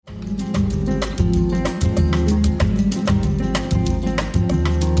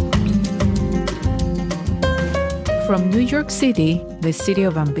From New York City, the city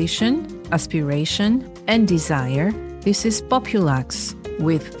of ambition, aspiration, and desire, this is Populax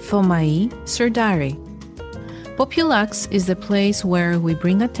with Thomai Serdari. Populax is the place where we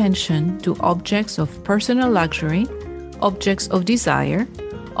bring attention to objects of personal luxury, objects of desire,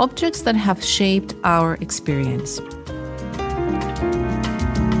 objects that have shaped our experience.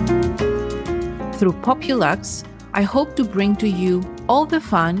 Through Populax, I hope to bring to you all the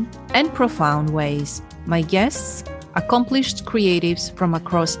fun and profound ways my guests, accomplished creatives from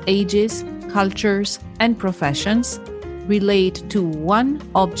across ages, cultures, and professions, relate to one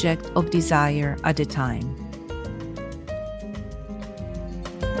object of desire at a time.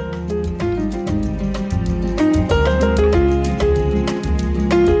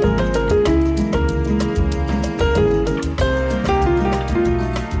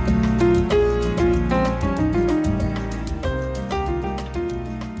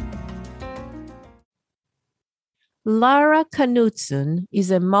 Lara Knutson is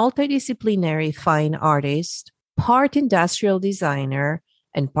a multidisciplinary fine artist, part industrial designer,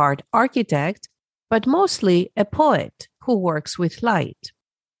 and part architect, but mostly a poet who works with light.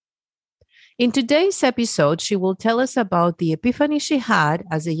 In today's episode, she will tell us about the epiphany she had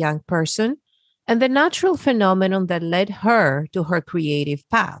as a young person and the natural phenomenon that led her to her creative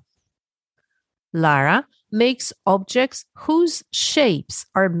path. Lara makes objects whose shapes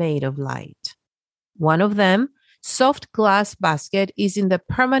are made of light. One of them, soft glass basket, is in the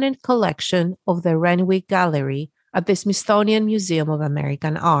permanent collection of the Renwick Gallery at the Smithsonian Museum of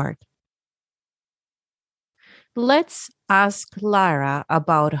American Art. Let's ask Lara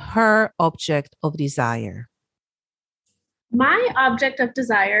about her object of desire. My object of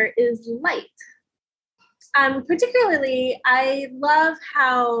desire is light. Particularly, I love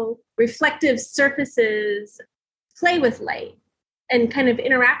how reflective surfaces play with light and kind of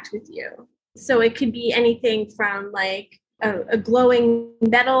interact with you. So it could be anything from like a glowing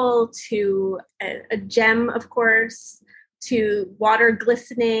metal to a gem, of course, to water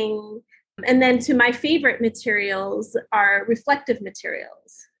glistening. And then to my favorite materials are reflective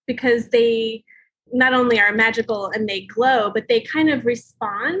materials because they not only are magical and they glow, but they kind of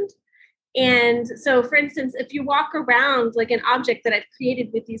respond. And so, for instance, if you walk around like an object that I've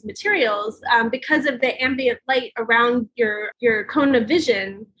created with these materials, because of the ambient light around your cone of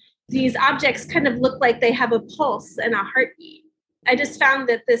vision, these objects kind of look like they have a pulse and a heartbeat. I just found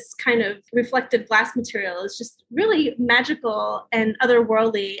that this kind of reflective glass material is just really magical and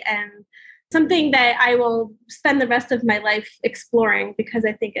otherworldly and something that I will spend the rest of my life exploring because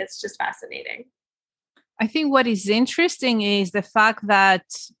I think it's just fascinating. I think what is interesting is the fact that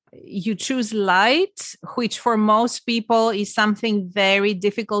you choose light, which for most people is something very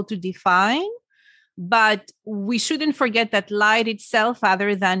difficult to define. But we shouldn't forget that light itself,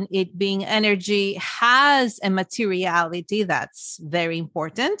 other than it being energy, has a materiality that's very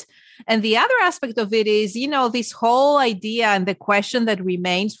important. And the other aspect of it is, this whole idea and the question that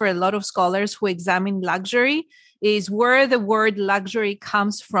remains for a lot of scholars who examine luxury is where the word luxury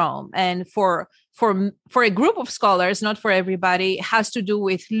comes from. And for a group of scholars, not for everybody, it has to do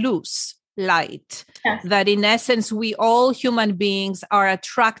with loose light. Yes. That in essence, we all human beings are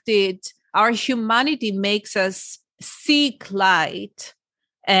attracted. Our humanity makes us seek light,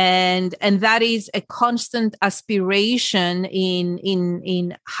 and that is a constant aspiration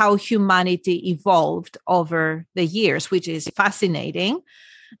in how humanity evolved over the years, which is fascinating.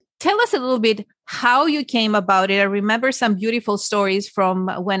 Tell us a little bit how you came about it. I remember some beautiful stories from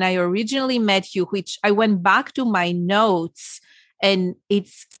when I originally met you, which I went back to my notes. And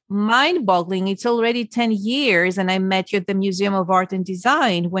it's mind-boggling. It's already 10 years, and I met you at the Museum of Art and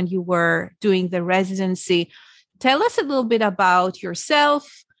Design when you were doing the residency. Tell us a little bit about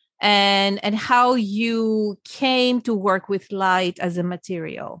yourself and how you came to work with light as a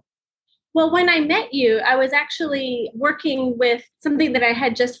material. Well, when I met you, I was actually working with something that I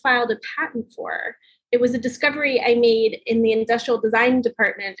had just filed a patent for. It was a discovery I made in the industrial design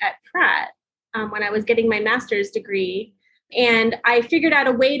department at Pratt when I was getting my master's degree. And I figured out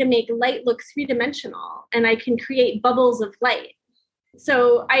a way to make light look three-dimensional, and I can create bubbles of light.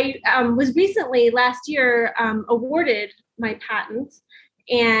 So I was recently, last year, awarded my patent.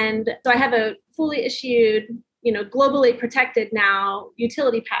 And so I have a fully issued, globally protected now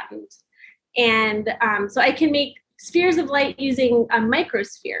utility patent. And so I can make spheres of light using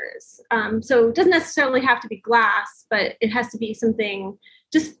microspheres. So it doesn't necessarily have to be glass, but it has to be something,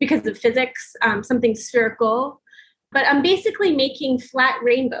 just because of physics, something spherical. But I'm basically making flat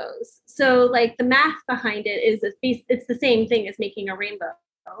rainbows. So like the math behind it is it's the same thing as making a rainbow,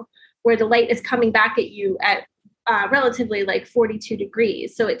 where the light is coming back at you at relatively like 42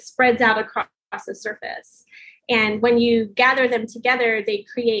 degrees. So it spreads out across the surface. And when you gather them together, they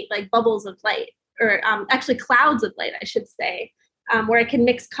create like bubbles of light, or actually clouds of light, I should say, where I can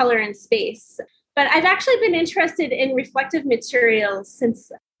mix color and space. But I've actually been interested in reflective materials since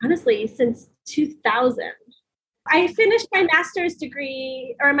 2000. I finished my master's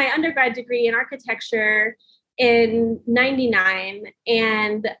degree or my undergrad degree in architecture in 99.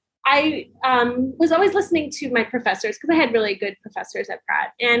 And I was always listening to my professors because I had really good professors at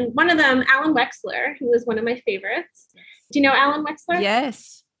Pratt. And one of them, Alan Wexler, who was one of my favorites. Do you know Alan Wexler?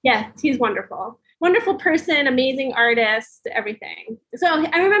 Yes. Yes, he's wonderful. Wonderful person, amazing artist, everything. So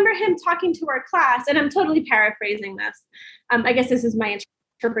I remember him talking to our class, and I'm totally paraphrasing this. I guess this is my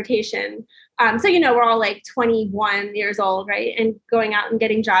interpretation. So, we're all like 21 years old, right? And going out and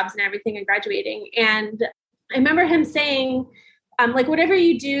getting jobs and everything and graduating. And I remember him saying, like, whatever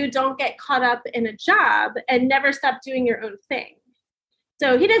you do, don't get caught up in a job and never stop doing your own thing.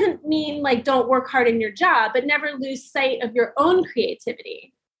 So he doesn't mean like don't work hard in your job, but never lose sight of your own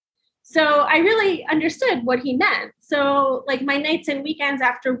creativity. So I really understood what he meant. So like my nights and weekends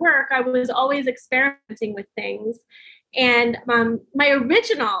after work, I was always experimenting with things. And my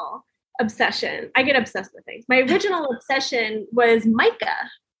original obsession, I get obsessed with things. My original obsession was mica.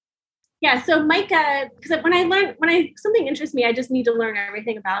 Yeah, so mica, because when something interests me, I just need to learn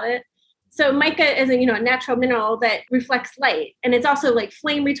everything about it. So mica is a natural mineral that reflects light, and it's also like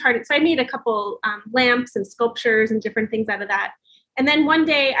flame retardant. So I made a couple lamps and sculptures and different things out of that. And then one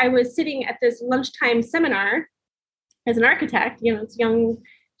day I was sitting at this lunchtime seminar as an architect, it's young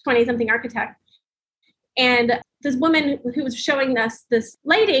 20-something architect. And this woman who was showing us this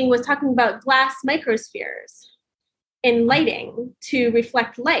lighting was talking about glass microspheres in lighting to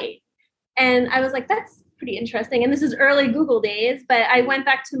reflect light. And I was like, that's pretty interesting. And this is early Google days, but I went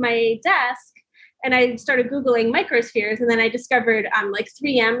back to my desk and I started Googling microspheres. And then I discovered like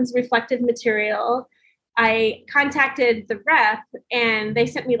 3M's reflective material. I contacted the rep and they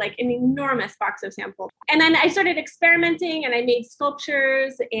sent me like an enormous box of samples. And then I started experimenting and I made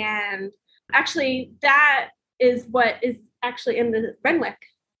sculptures. And actually that is what is actually in the Renwick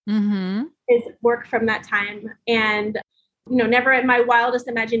is work from that time. And, never in my wildest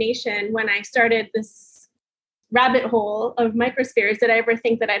imagination when I started this rabbit hole of microspheres did I ever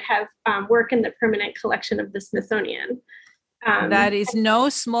think that I'd have work in the permanent collection of the Smithsonian. That is no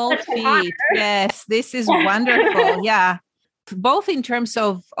small feat. Yes, this is wonderful. Yeah, both in terms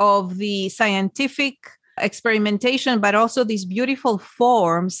of the scientific experimentation, but also these beautiful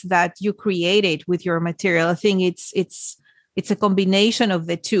forms that you created with your material. I think it's a combination of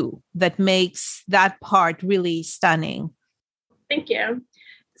the two that makes that part really stunning. Thank you.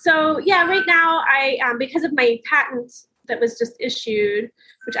 So yeah, right now I because of my patent that was just issued,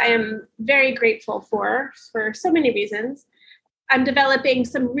 which I am very grateful for so many reasons, I'm developing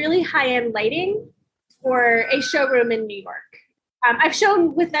some really high-end lighting for a showroom in New York. I've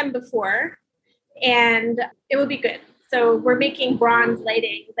shown with them before, and it will be good. So we're making bronze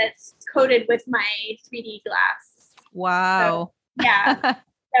lighting that's coated with my 3D glass. Wow. So, yeah.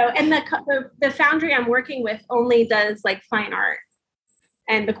 So, and the foundry I'm working with only does like fine art,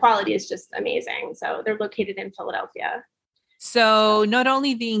 and the quality is just amazing. So they're located in Philadelphia. So not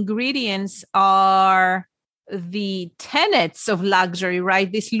only the ingredients are the tenets of luxury,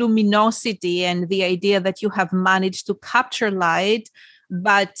 right? This luminosity and the idea that you have managed to capture light,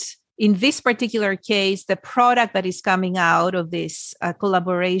 but in this particular case, the product that is coming out of this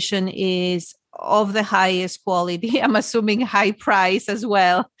collaboration is of the highest quality. I'm assuming high price as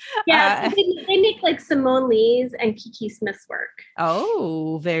well. Yeah, so they make like Simone Lee's and Kiki Smith's work.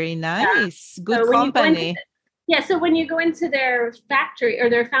 Oh, very nice. Yeah. Good company. So when you go into their factory or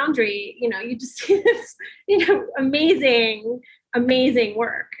their foundry, you just see this, amazing, amazing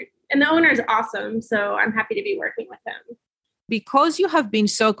work. And the owner is awesome. So I'm happy to be working with him. Because you have been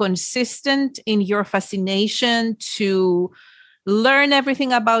so consistent in your fascination to learn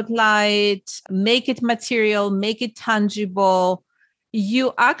everything about light, make it material, make it tangible,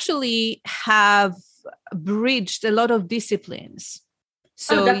 you actually have bridged a lot of disciplines.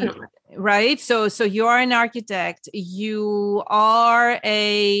 So, definitely. Right? So you are an architect, you are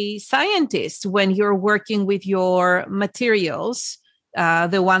a scientist when you're working with your materials,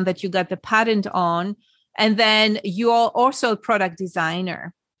 the one that you got the patent on, and then you are also a product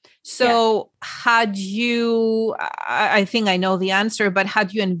designer. So had you, I think I know the answer, but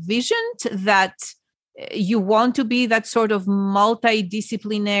had you envisioned that you want to be that sort of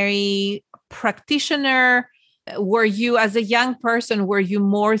multidisciplinary practitioner? Were you, as a young person, were you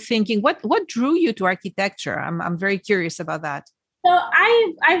more thinking, what drew you to architecture? I'm very curious about that. So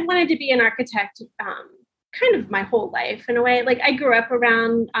I wanted to be an architect kind of my whole life in a way. Like I grew up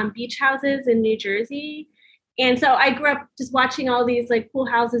around beach houses in New Jersey. And so I grew up just watching all these like cool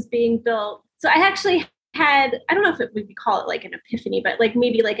houses being built. So I actually had, I don't know if we could call it like an epiphany, but like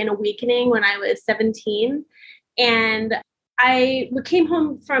maybe like an awakening when I was 17. And I came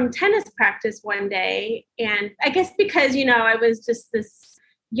home from tennis practice one day. And I guess because, I was just this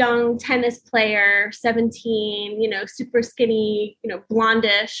young tennis player, 17, super skinny,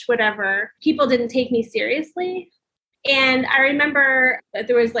 blondish, whatever, people didn't take me seriously. And I remember that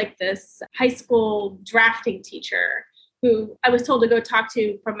there was like this high school drafting teacher who I was told to go talk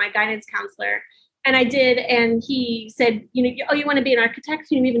to from my guidance counselor. And I did. And he said, oh, you want to be an architect?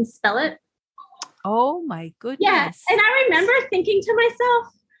 Can you even spell it? Oh my goodness. Yeah. And I remember thinking to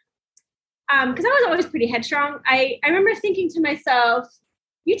myself, because I was always pretty headstrong. I remember thinking to myself,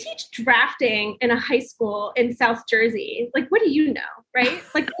 you teach drafting in a high school in South Jersey. Like, what do you know? Right.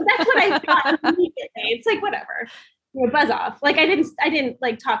 Like, that's what I thought immediately. It's like, whatever. Buzz off. Like I didn't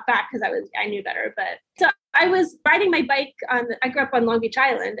like talk back because I knew better. But so I was riding my bike I grew up on Long Beach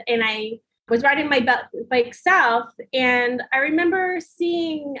Island, and I was riding my bike south, and I remember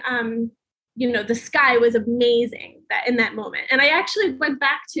seeing, the sky was amazing in that moment. And I actually went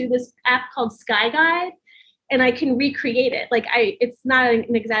back to this app called Sky Guide, and I can recreate it. Like it's not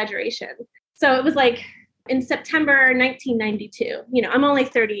an exaggeration. So it was like in September 1992. I'm only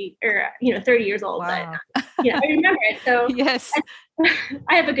 30 years old, wow. But I remember it. So yes,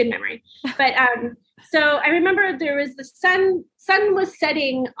 I have a good memory. But so I remember there was the sun was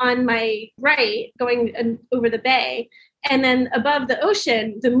setting on my right, going over the bay, and then above the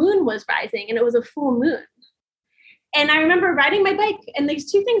ocean, the moon was rising, and it was a full moon. And I remember riding my bike, and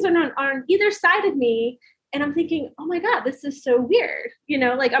these two things are on either side of me. And I'm thinking, oh my God, this is so weird.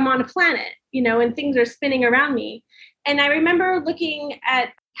 Like I'm on a planet, and things are spinning around me. And I remember looking at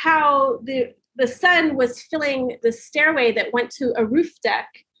how the sun was filling the stairway that went to a roof deck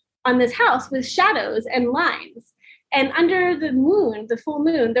on this house with shadows and lines. And under the moon, the full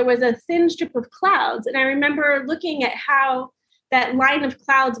moon, there was a thin strip of clouds. And I remember looking at how that line of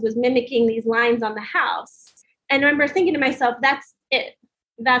clouds was mimicking these lines on the house. And I remember thinking to myself, that's it.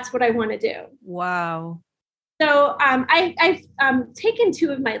 That's what I want to do. Wow. So I've taken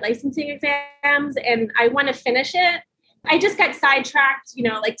 2 of my licensing exams, and I want to finish it. I just got sidetracked,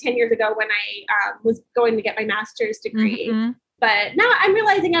 like 10 years ago when I was going to get my master's degree. Mm-hmm. But now I'm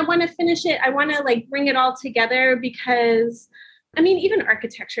realizing I want to finish it. I want to like bring it all together because, even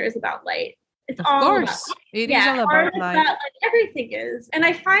architecture is about light. It's of all course. about light. It is all about light. Like everything is. And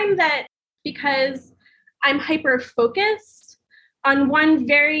I find that because I'm hyper focused on one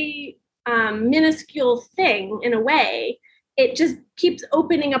very minuscule thing in a way, it just keeps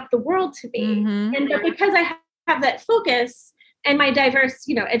opening up the world to me. Mm-hmm. And but because I have that focus and my diverse,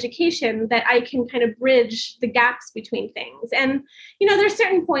 education, that I can kind of bridge the gaps between things. And, there's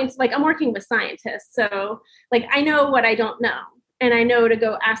certain points, like I'm working with scientists. So like, I know what I don't know, and I know to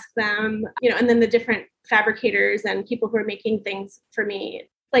go ask them, and then the different fabricators and people who are making things for me.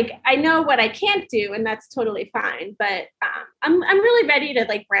 Like, I know what I can't do, and that's totally fine. But I'm really ready to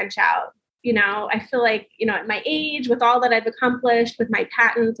like branch out. I feel like, at my age, with all that I've accomplished, with my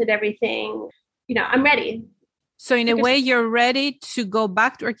patent and everything, I'm ready. So in a way, you're ready to go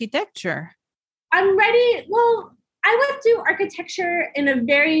back to architecture. I'm ready. Well, I would do architecture in a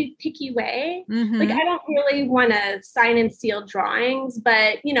very picky way. Mm-hmm. Like, I don't really want to sign and seal drawings,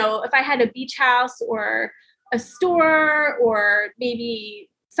 but, if I had a beach house or a store or maybe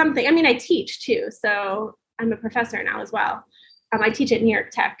something, I teach too. So I'm a professor now as well. I teach at New York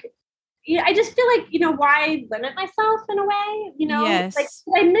Tech. I just feel like, why limit myself in a way, Yes. Like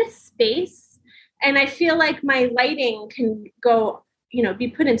I miss space. And I feel like my lighting can go, be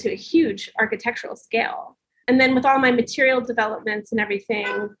put into a huge architectural scale. And then with all my material developments and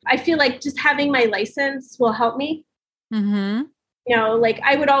everything, I feel like just having my license will help me. Mm-hmm. Like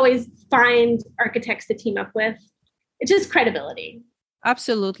I would always find architects to team up with. It's just credibility.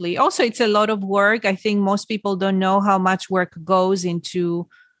 Absolutely. Also, it's a lot of work. I think most people don't know how much work goes into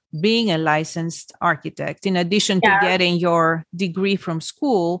being a licensed architect, in addition to getting your degree from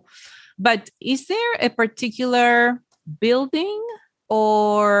school. But is there a particular building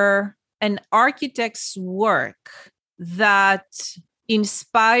or an architect's work that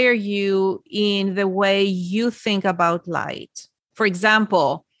inspire you in the way you think about light? For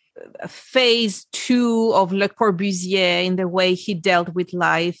example, phase 2 of Le Corbusier in the way he dealt with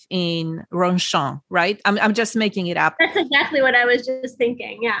life in Ronchamp, right? I'm just making it up. That's exactly what I was just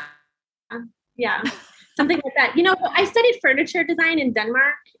thinking. Yeah. Something like that. I studied furniture design in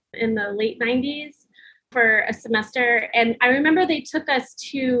Denmark in the late 90s for a semester. And I remember they took us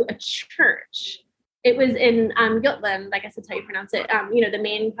to a church. It was in Jutland, I guess that's how you pronounce it, the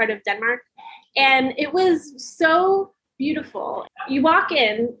main part of Denmark. And it was so beautiful. You walk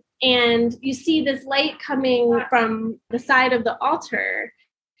in and you see this light coming from the side of the altar,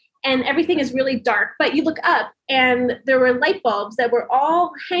 and everything is really dark. But you look up and there were light bulbs that were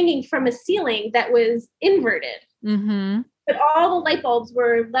all hanging from a ceiling that was inverted. Mm-hmm. But all the light bulbs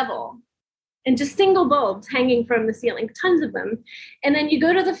were level and just single bulbs hanging from the ceiling, tons of them. And then you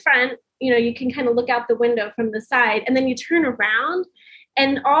go to the front, you can kind of look out the window from the side, and then you turn around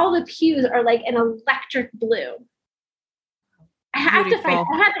and all the pews are like an electric blue. I have to find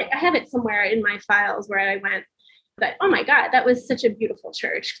I have it somewhere in my files where I went, but oh my God, that was such a beautiful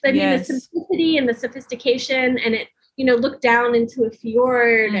church. I mean, the simplicity and the sophistication, and it, looked down into a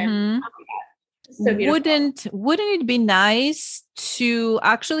fjord, and oh my God, so beautiful. Wouldn't it be nice to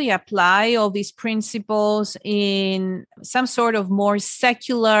actually apply all these principles in some sort of more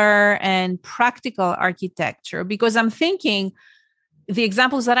secular and practical architecture? Because I'm thinking the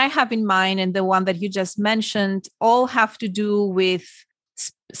examples that I have in mind and the one that you just mentioned all have to do with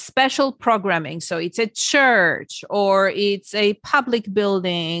special programming. So it's a church or it's a public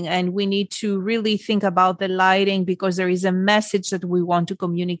building, and we need to really think about the lighting because there is a message that we want to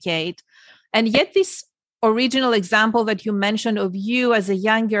communicate. And yet this original example that you mentioned of you as a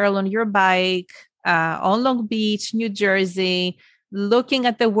young girl on your bike on Long Beach, New Jersey, looking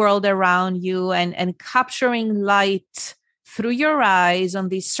at the world around you and capturing light through your eyes on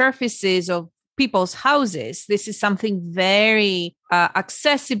these surfaces of people's houses. This is something very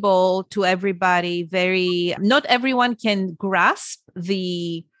accessible to everybody. Not everyone can grasp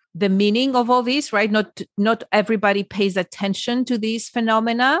the meaning of all this, right? Not everybody pays attention to these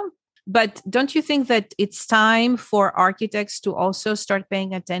phenomena. But don't you think that it's time for architects to also start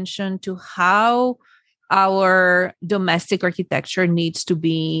paying attention to how our domestic architecture needs to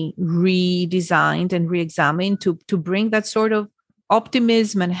be redesigned and reexamined to bring that sort of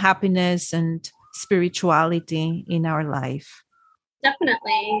optimism and happiness and spirituality in our life?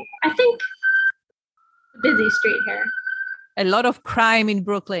 Definitely. I think busy street here. A lot of crime in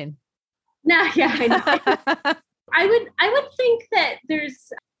Brooklyn. No, yeah, I know. I would think that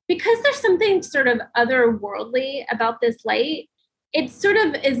because there's something sort of otherworldly about this light, it sort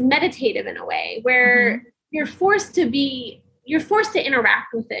of is meditative in a way where you're forced to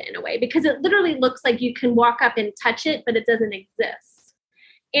interact with it in a way, because it literally looks like you can walk up and touch it, but it doesn't exist.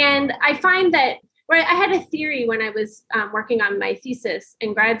 And I find that, right, I had a theory when I was working on my thesis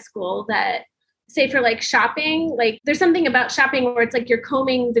in grad school that, say for like shopping, like there's something about shopping where it's like you're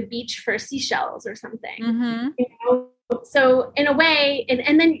combing the beach for seashells or something. So in a way,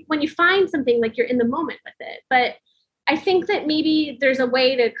 and then when you find something, like you're in the moment with it. But I think that maybe there's a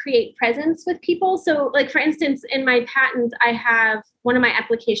way to create presence with people. So like, for instance, in my patent, I have one of my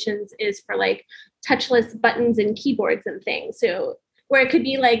applications is for like touchless buttons and keyboards and things. So where it could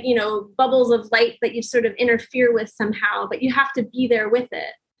be like, bubbles of light that you sort of interfere with somehow, but you have to be there with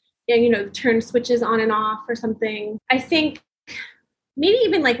it. And, turn switches on and off or something. I think maybe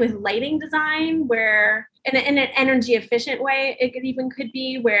even like with lighting design, where in an energy efficient way, it could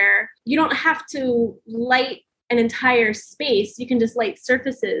be where you don't have to light an entire space. You can just light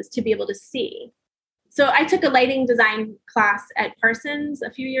surfaces to be able to see. So I took a lighting design class at Parsons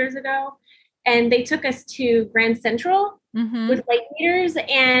a few years ago, and they took us to Grand Central with light meters.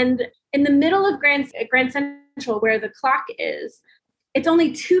 And in the middle of Grand Central, where the clock is, it's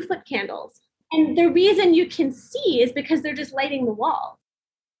only 2-foot candles. And the reason you can see is because they're just lighting the walls.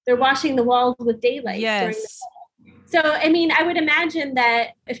 They're washing the walls with daylight. Yes. So, I mean, I would imagine that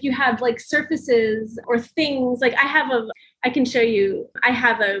if you have like surfaces or things, like I can show you, I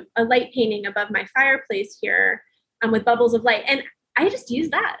have a light painting above my fireplace here with bubbles of light. And I just use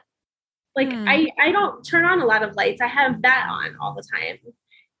that. Like, I don't turn on a lot of lights. I have that on all the time.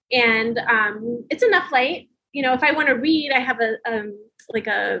 And it's enough light. If I want to read, I have a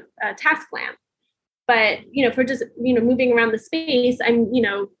task lamp. But, for just, moving around the space, I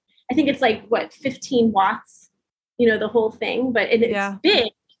think it's like 15 watts, the whole thing, but it's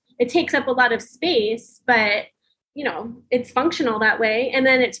big. It takes up a lot of space, but, it's functional that way. And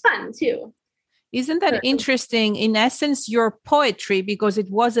then it's fun too. Isn't that interesting? In essence, your poetry, because it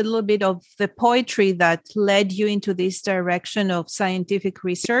was a little bit of the poetry that led you into this direction of scientific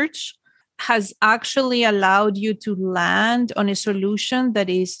research, has actually allowed you to land on a solution that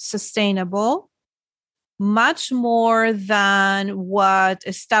is sustainable, much more than what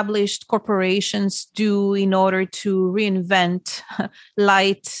established corporations do in order to reinvent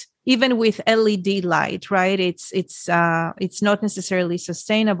light, even with LED light, right? It's not necessarily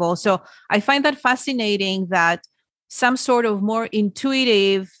sustainable. So I find that fascinating that some sort of more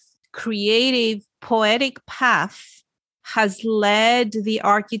intuitive, creative, poetic path has led the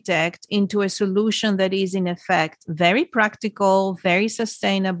architect into a solution that is in effect very practical, very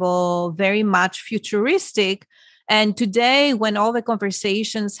sustainable, very much futuristic. And today, when all the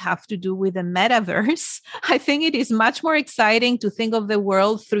conversations have to do with the metaverse, I think it is much more exciting to think of the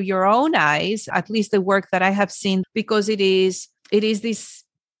world through your own eyes, at least the work that I have seen, because it is this,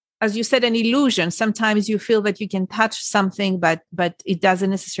 as you said, an illusion. Sometimes you feel that you can touch something, but it doesn't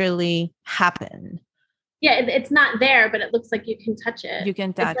necessarily happen. Yeah, it's not there, but it looks like you can touch it. You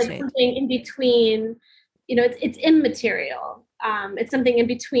can touch it's like it. Something in between, it's immaterial. It's something in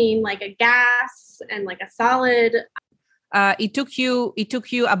between like a gas and like a solid. It took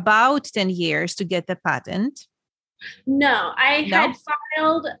you about 10 years to get the patent. No, I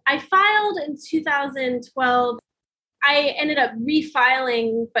filed in 2012. I ended up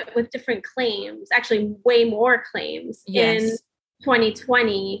refiling, but with different claims, actually way more claims in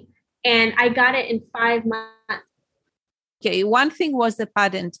 2020. And I got it in 5 months. Okay, one thing was the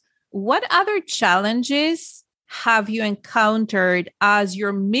patent. What other challenges have you encountered, as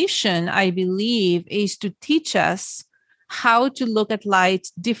your mission, I believe, is to teach us how to look at light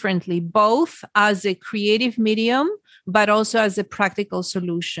differently, both as a creative medium, but also as a practical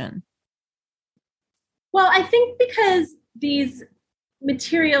solution? Well, I think because these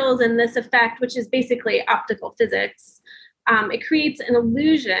materials and this effect, which is basically optical physics, it creates an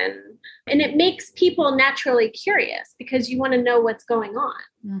illusion, and it makes people naturally curious because you want to know what's going on.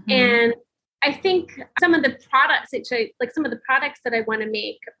 Mm-hmm. And I think some of the products, some of the products that I want to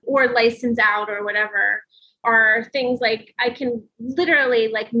make or license out or whatever, are things like I can literally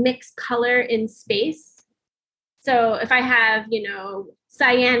like mix color in space. So if I have,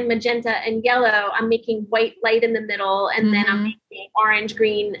 cyan, magenta, and yellow, I'm making white light in the middle, and then I'm making orange,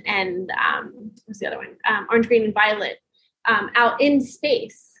 green, and what's the other one? Orange, green, and violet out in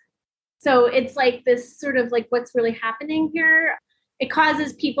space. So it's like this sort of like what's really happening here. It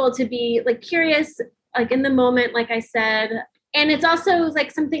causes people to be like curious, like in the moment, like I said. And it's also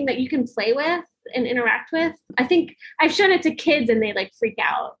like something that you can play with and interact with. I think I've shown it to kids and they like freak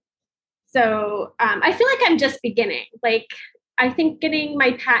out. So I feel like I'm just beginning. Like, I think getting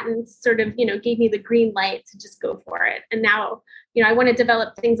my patents sort of, gave me the green light to just go for it. And now, I want to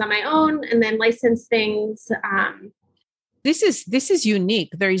develop things on my own and then license things. This is unique.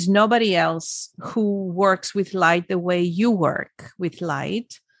 There is nobody else who works with light the way you work with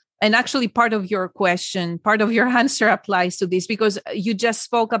light. And actually, part of your question, part of your answer applies to this, because you just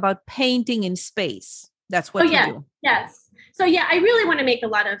spoke about painting in space. That's what you do. Yes. So yeah, I really want to make a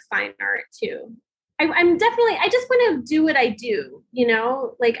lot of fine art too. I just want to do what I do,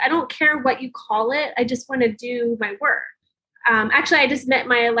 like I don't care what you call it. I just want to do my work. Actually, I just met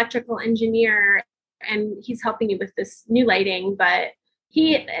my electrical engineer and he's helping me with this new lighting, but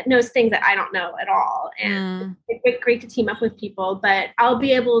he knows things that I don't know at all. And it's great to team up with people, but I'll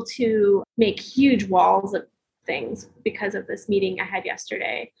be able to make huge walls of things because of this meeting I had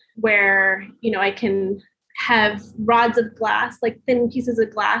yesterday where, I can have rods of glass, like thin pieces of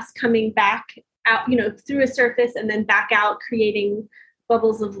glass coming back out, through a surface and then back out, creating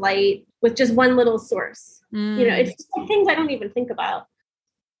bubbles of light with just one little source. It's just like things I don't even think about.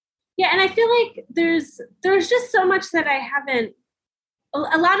 Yeah. And I feel like there's just so much that I haven't,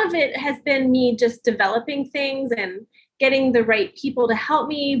 a lot of it has been me just developing things and getting the right people to help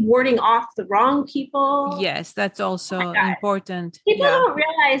me, warding off the wrong people. Yes, that's also important. People don't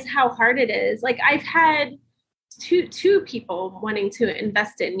realize how hard it is. Like I've had two people wanting to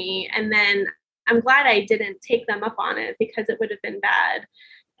invest in me, and then I'm glad I didn't take them up on it because it would have been bad.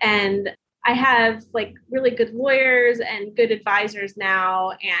 And I have like really good lawyers and good advisors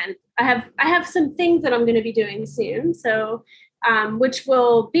now, and I have some things that I'm going to be doing soon. So, which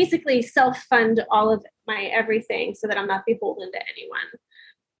will basically self-fund all of my everything so that I'm not beholden to anyone.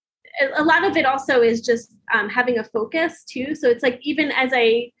 A lot of it also is just having a focus too. So it's like, even as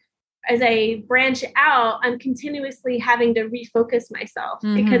I branch out, I'm continuously having to refocus myself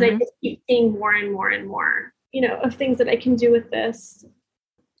because I just keep seeing more and more and more, of things that I can do with this.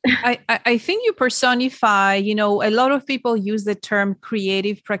 I think you personify, a lot of people use the term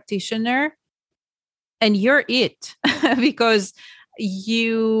creative practitioner, and you're it because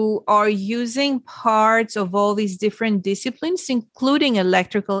you are using parts of all these different disciplines, including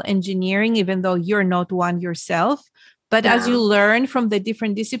electrical engineering, even though you're not one yourself. But as you learn from the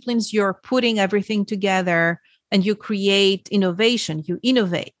different disciplines, you're putting everything together and you create innovation, you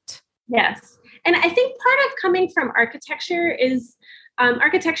innovate. Yes. And I think part of coming from architecture is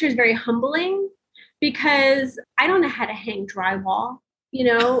very humbling because I don't know how to hang drywall. I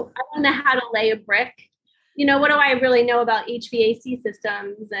don't know how to lay a brick. what do I really know about HVAC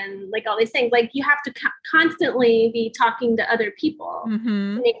systems and like all these things? Like you have to constantly be talking to other people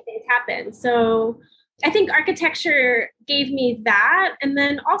to make things happen. So I think architecture gave me that. And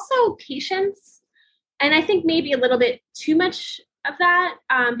then also patience. And I think maybe a little bit too much of that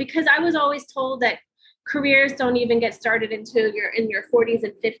because I was always told that careers don't even get started until you're in your 40s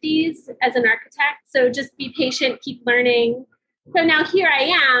and 50s as an architect. So just be patient, keep learning. So now here I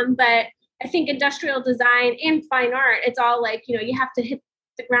am, but I think industrial design and fine art, it's all like, you have to hit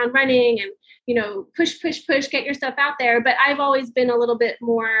the ground running and, push, get your stuff out there. But I've always been a little bit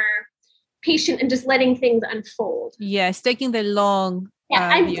more patient and just letting things unfold. Yes, taking the long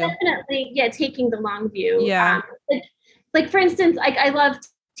I'm view. Definitely, taking the long view. Yeah. Like for instance, like I love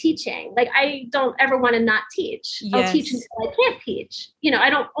teaching. Like I don't ever want to not teach. Yes. I'll teach until I can't teach. I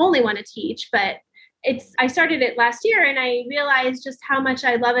don't only want to teach, but I started it last year and I realized just how much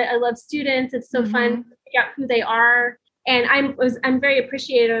I love it. I love students. It's so fun to figure out who they are. And I'm very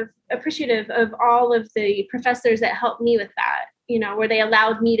appreciative of all of the professors that helped me with that, where they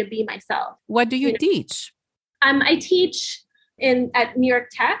allowed me to be myself. What do you teach? I teach at New York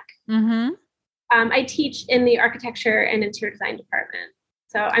Tech. I teach in the architecture and interior design department.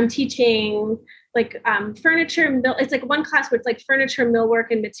 So I'm teaching like furniture. It's like one class where it's like furniture, millwork,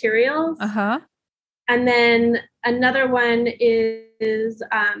 and materials. And then another one is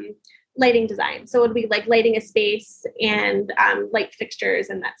lighting design. So it'll be like lighting a space and light fixtures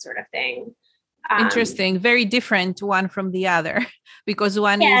and that sort of thing. Interesting. Very different one from the other because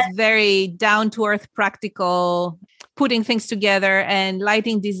one is very down to earth, practical, putting things together, and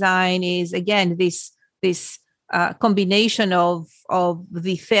lighting design is again this combination of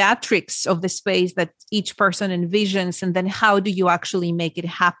the theatrics of the space that each person envisions, and then how do you actually make it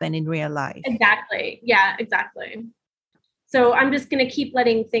happen in real life? Exactly. Yeah, exactly. So I'm just going to keep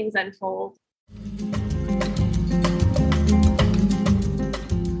letting things unfold.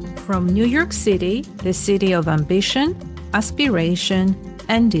 From New York City, the city of ambition, aspiration,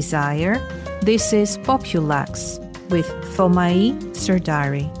 and desire, this is Populux with Thomai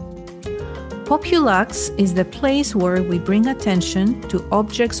Serdari. Populux is the place where we bring attention to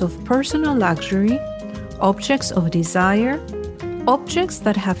objects of personal luxury, objects of desire, objects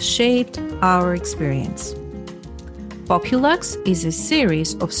that have shaped our experience. Populux is a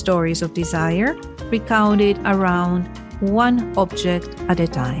series of stories of desire recounted around one object at a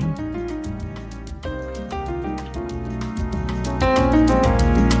time.